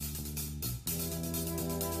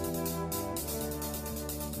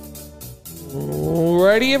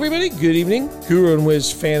Alrighty, everybody. Good evening. Guru and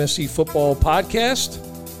Wiz Fantasy Football Podcast.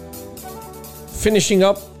 Finishing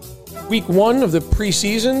up week one of the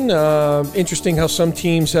preseason. Interesting how some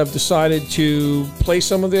teams have decided to play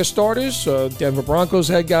some of their starters. Denver Broncos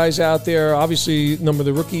had guys out there. Obviously, a number of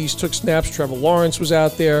the rookies took snaps. Trevor Lawrence was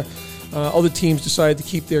out there. Other teams decided to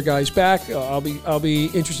keep their guys back. I'll be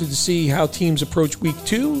interested to see how teams approach week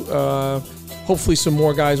two. Hopefully some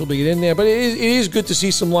more guys will be in there. But it is good to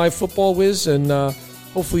see some live football, Wiz, and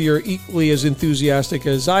hopefully you're equally as enthusiastic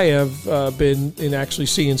as I have been in actually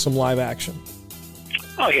seeing some live action.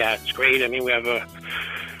 Oh, yeah, it's great. I mean, we have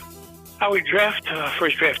our draft,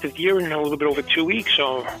 first draft of the year in a little bit over 2 weeks,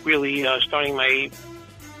 so really starting my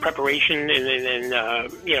preparation in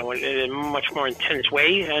a much more intense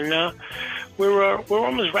way. And we're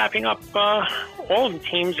almost wrapping up all of the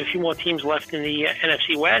teams, a few more teams left in the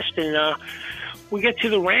NFC West, and we get to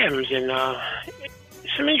the Rams, and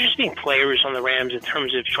some interesting players on the Rams in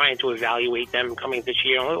terms of trying to evaluate them coming this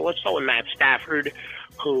year. Let's start with Matt Stafford,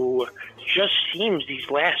 who just seems these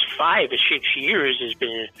last 5 or 6 years has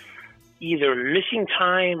been either missing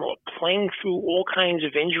time or playing through all kinds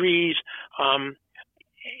of injuries.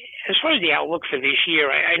 As far as the outlook for this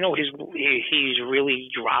year, I know he's really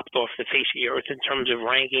dropped off the face of the earth in terms of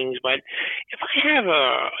rankings, but if I have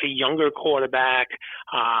a younger quarterback,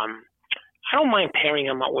 I don't mind pairing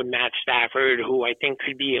him up with Matt Stafford, who I think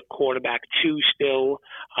could be a quarterback 2 still.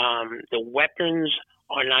 The weapons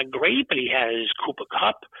are not great, but he has Cooper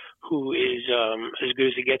Kupp, who is as good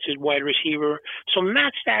as he gets as wide receiver. So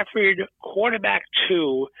Matt Stafford, quarterback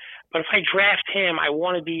 2, but if I draft him, I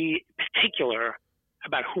want to be particular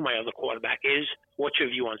about who my other quarterback is. What's your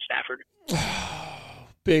view on Stafford?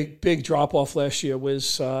 Big drop-off last year.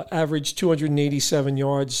 Was averaged 287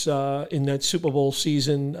 yards in that Super Bowl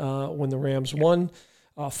season when the Rams won.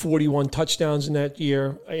 41 touchdowns in that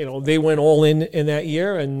year. You know, they went all in that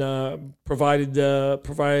year and provided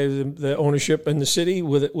the ownership in the city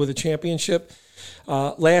with a championship.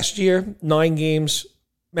 Last year, 9 games,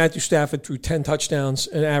 Matthew Stafford threw 10 touchdowns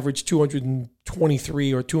and averaged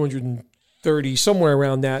 223 or 230, somewhere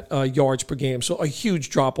around that yards per game. So a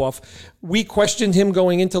huge drop-off. We questioned him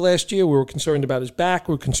going into last year. We were concerned about his back.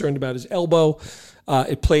 We were concerned about his elbow.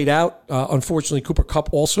 It played out. Unfortunately, Cooper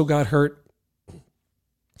Kupp also got hurt.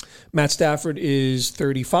 Matt Stafford is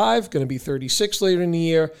 35, going to be 36 later in the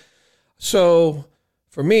year. So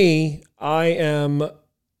for me, I've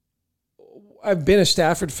been a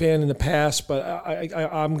Stafford fan in the past, but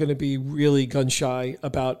I'm going to be really gun shy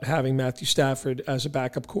about having Matthew Stafford as a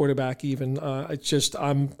backup quarterback. Even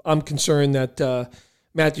I'm concerned that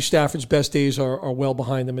Matthew Stafford's best days are well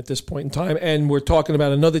behind him at this point in time, and we're talking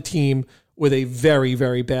about another team with a very,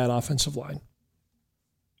 very bad offensive line.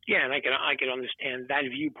 Yeah, and I can understand that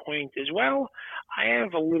viewpoint as well. I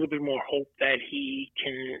have a little bit more hope that he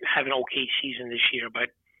can have an okay season this year, but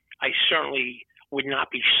I certainly would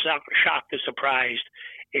not be shocked or surprised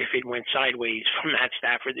if it went sideways for Matt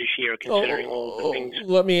Stafford this year, considering all the things.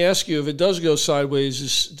 Let me ask you, if it does go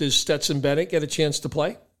sideways, does Stetson Bennett get a chance to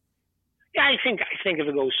play? Yeah, I think if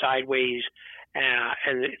it goes sideways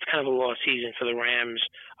and it's kind of a lost season for the Rams,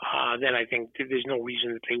 then I think there's no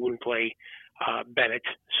reason that they wouldn't play Bennett.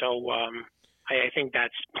 So I think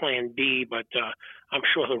that's plan B, but I'm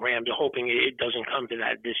sure the Rams are hoping it doesn't come to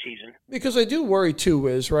that this season. Because I do worry too,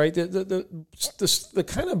 right? The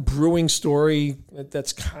kind of brewing story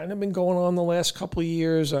that's kind of been going on the last couple of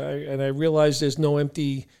years, and I realize there's no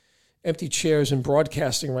empty chairs in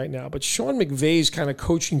broadcasting right now, but Sean McVay's kind of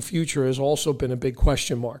coaching future has also been a big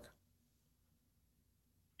question mark.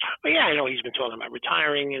 Well, yeah, I know he's been talking about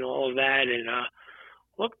retiring and all of that, and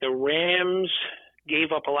look, the Rams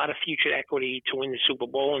gave up a lot of future equity to win the Super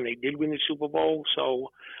Bowl, and they did win the Super Bowl.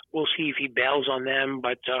 So we'll see if he bails on them.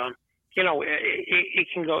 But it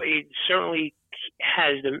can go. It certainly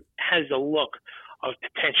has the look of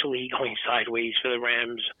potentially going sideways for the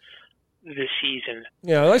Rams this season.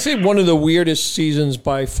 Yeah, I'd say one of the weirdest seasons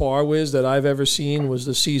by far, Wiz, that I've ever seen was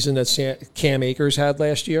the season that Cam Akers had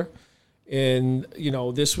last year. And,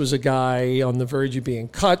 this was a guy on the verge of being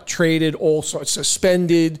cut, traded, all sorts,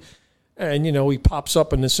 suspended. And, he pops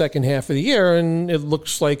up in the second half of the year, and it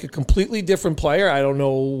looks like a completely different player. I don't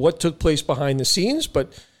know what took place behind the scenes,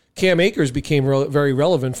 but Cam Akers became very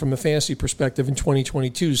relevant from a fantasy perspective in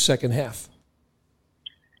 2022's second half.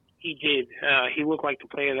 He did. He looked like the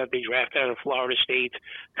player that they drafted out of Florida State,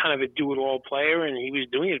 kind of a do-it-all player, and he was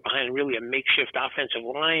doing it behind really a makeshift offensive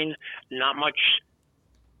line, not much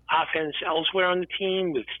offense elsewhere on the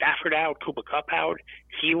team with Stafford out, Cooper Kupp out.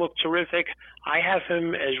 He looked terrific. I have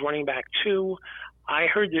him as running back 2. I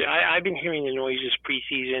heard that I've been hearing the noises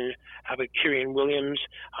preseason about Kyrian Williams,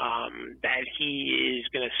 that he is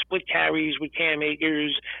going to split carries with Cam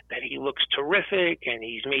Akers, that he looks terrific, and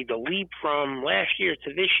he's made the leap from last year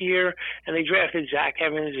to this year, and they drafted Zach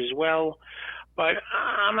Evans as well. But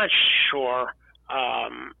I'm not sure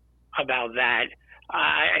about that.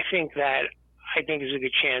 I think there's a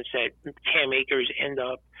good chance that Cam Akers end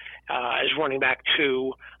up as running back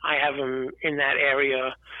 2. I have him in that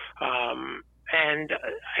area. And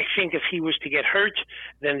I think if he was to get hurt,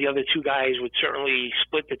 then the other 2 guys would certainly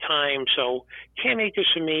split the time. So Cam Akers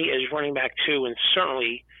for me is running back 2, and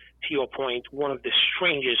certainly, to your point, one of the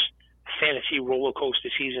strangest fantasy roller coaster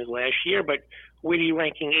seasons last year. But where are you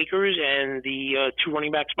ranking Akers and the 2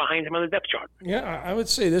 running backs behind him on the depth chart? Yeah, I would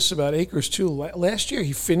say this about Akers too. Last year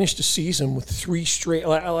he finished the season with 3 straight.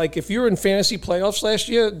 Like if you're in fantasy playoffs last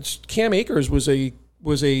year, Cam Akers was a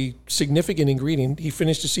significant ingredient. He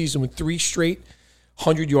finished the season with 3 straight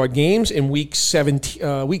 100-yard games. In week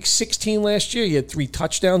 16 last year, he had 3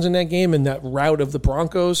 touchdowns in that game in that rout of the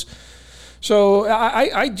Broncos. So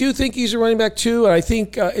I do think he's a running back too. And I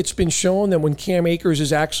think it's been shown that when Cam Akers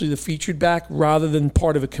is actually the featured back rather than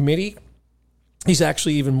part of a committee, he's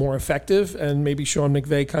actually even more effective. And maybe Sean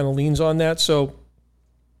McVay kind of leans on that. So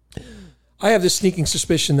I have this sneaking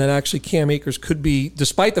suspicion that actually Cam Akers could be,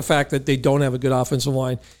 despite the fact that they don't have a good offensive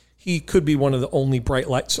line, he could be one of the only bright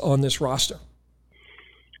lights on this roster.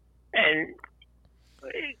 And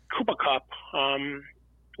Cooper Kupp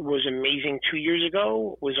was amazing 2 years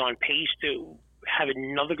ago, was on pace to have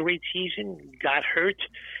another great season, got hurt,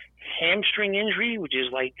 hamstring injury, which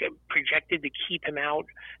is like projected to keep him out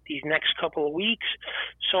these next couple of weeks.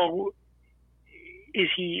 So is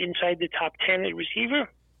he inside the top 10 at receiver?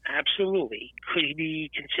 Absolutely. Could he be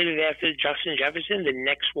considered after Justin Jefferson, the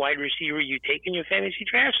next wide receiver you take in your fantasy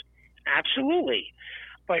drafts? Absolutely.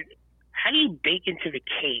 But how do you bake into the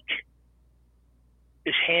cake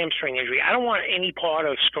this hamstring injury? I don't want any part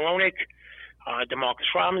of Skowronek, Demarcus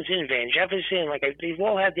Robinson, Van Jefferson. Like they've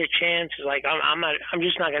all had their chances. Like I'm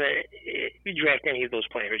just not going to draft any of those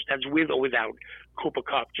players. That's with or without Cooper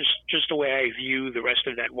Kupp. Just the way I view the rest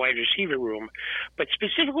of that wide receiver room. But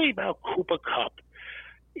specifically about Cooper Kupp,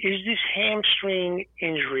 is this hamstring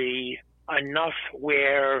injury enough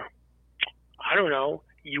where, I don't know,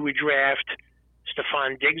 you would draft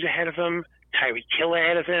Stephon Diggs ahead of him, Tyreek Hill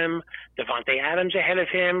ahead of him, Devontae Adams ahead of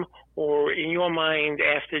him, or in your mind,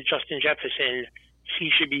 after Justin Jefferson, he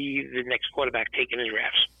should be the next quarterback taken in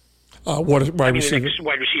drafts? Wide receiver? The next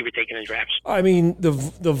wide receiver taken in drafts. I mean, the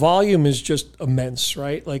volume is just immense,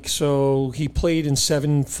 right? Like, so he played in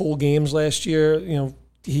 7 full games last year. You know,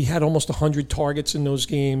 he had almost 100 targets in those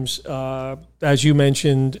games. As you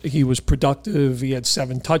mentioned, he was productive. He had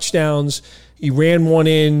 7 touchdowns. He ran one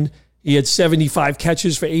in. He had 75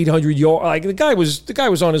 catches for 800 yards. Like the guy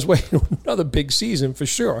was on his way to another big season for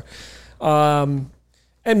sure. And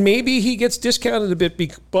maybe he gets discounted a bit,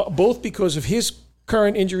 both because of his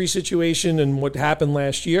current injury situation and what happened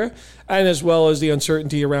last year, and as well as the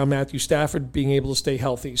uncertainty around Matthew Stafford being able to stay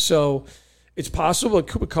healthy. So it's possible that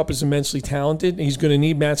Cooper Kupp is immensely talented, and he's going to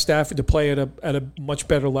need Matt Stafford to play at a much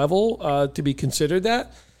better level to be considered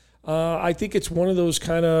that. I think it's one of those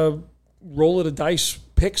kind of roll of the dice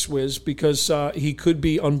picks, Wiz, because he could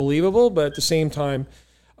be unbelievable, but at the same time,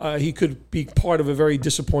 he could be part of a very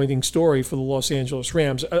disappointing story for the Los Angeles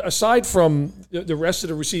Rams. Aside from the rest of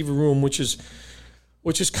the receiver room, which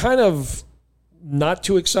is kind of not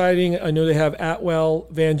too exciting. I know they have Atwell.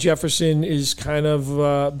 Van Jefferson is kind of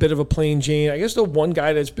a bit of a plain Jane. I guess the one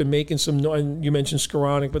guy that's been making some noise, and you mentioned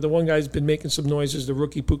Skowronek, but the one guy that's been making some noise is the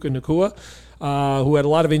rookie Puka Nacua, who had a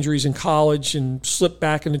lot of injuries in college and slipped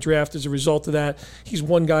back in the draft as a result of that. He's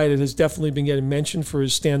one guy that has definitely been getting mentioned for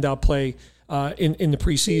his standout play in the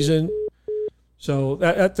preseason. So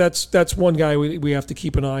that's one guy we have to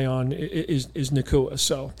keep an eye on is Nacua.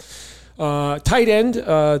 So. Tight end,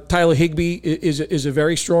 Tyler Higbee is a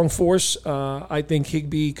very strong force. I think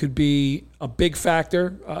Higbee could be a big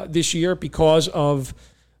factor this year because of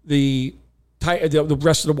the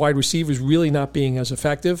rest of the wide receivers really not being as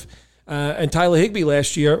effective. And Tyler Higbee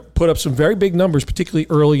last year put up some very big numbers, particularly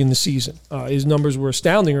early in the season. His numbers were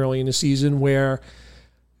astounding early in the season, where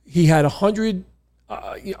he had 100,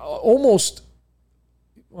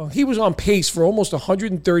 he was on pace for almost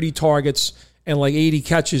 130 targets and like 80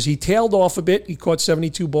 catches. He tailed off a bit. He caught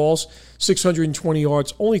 72 balls, 620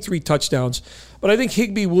 yards, only 3 touchdowns. But I think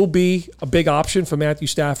Higbee will be a big option for Matthew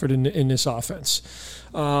Stafford in this offense.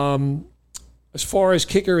 As far as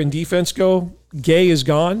kicker and defense go, Gay is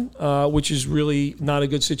gone, which is really not a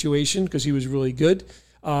good situation because he was really good.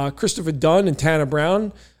 Christopher Dunn and Tanner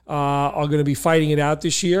Brown are going to be fighting it out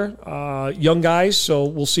this year. Young guys, so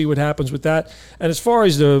we'll see what happens with that. And as far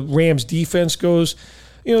as the Rams defense goes,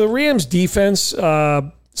 the Rams defense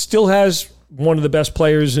still has one of the best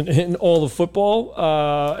players in all of football.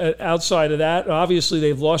 Outside of that, obviously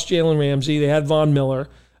they've lost Jalen Ramsey. They had Von Miller.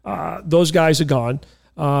 Those guys are gone.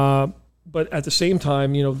 But at the same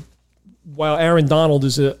time, while Aaron Donald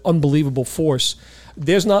is an unbelievable force,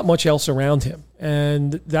 there's not much else around him.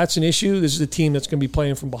 And that's an issue. This is a team that's going to be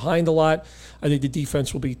playing from behind a lot. I think the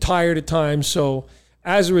defense will be tired at times. So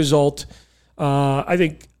as a result, I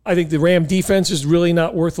think the Ram defense is really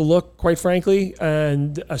not worth a look, quite frankly.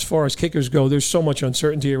 And as far as kickers go, there's so much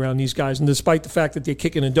uncertainty around these guys. And despite the fact that they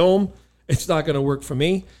kick in a dome, it's not going to work for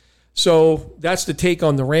me. So that's the take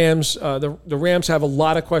on the Rams. The Rams have a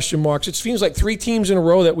lot of question marks. It seems like 3 teams in a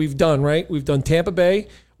row that we've done, right? We've done Tampa Bay,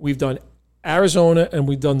 we've done Arizona, and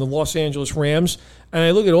we've done the Los Angeles Rams. And I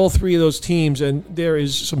look at all 3 of those teams, and there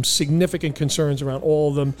is some significant concerns around all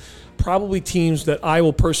of them. Probably teams that I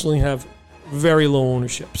will personally have very low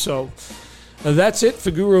ownership. So that's it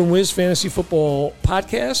for Guru and Wiz Fantasy Football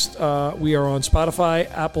Podcast. We are on Spotify,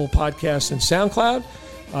 Apple Podcasts, and SoundCloud.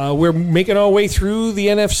 We're making our way through the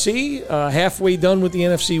NFC, halfway done with the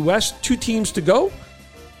NFC West. 2 teams to go.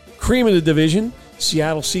 Cream of the division,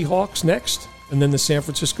 Seattle Seahawks next, and then the San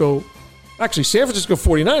Francisco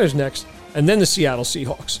 49ers next, and then the Seattle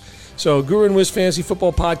Seahawks. So Guru and Wiz Fantasy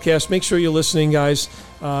Football Podcast. Make sure you're listening, guys.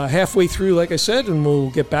 Halfway through, like I said, and we'll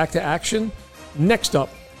get back to action next up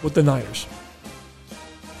with the Niners.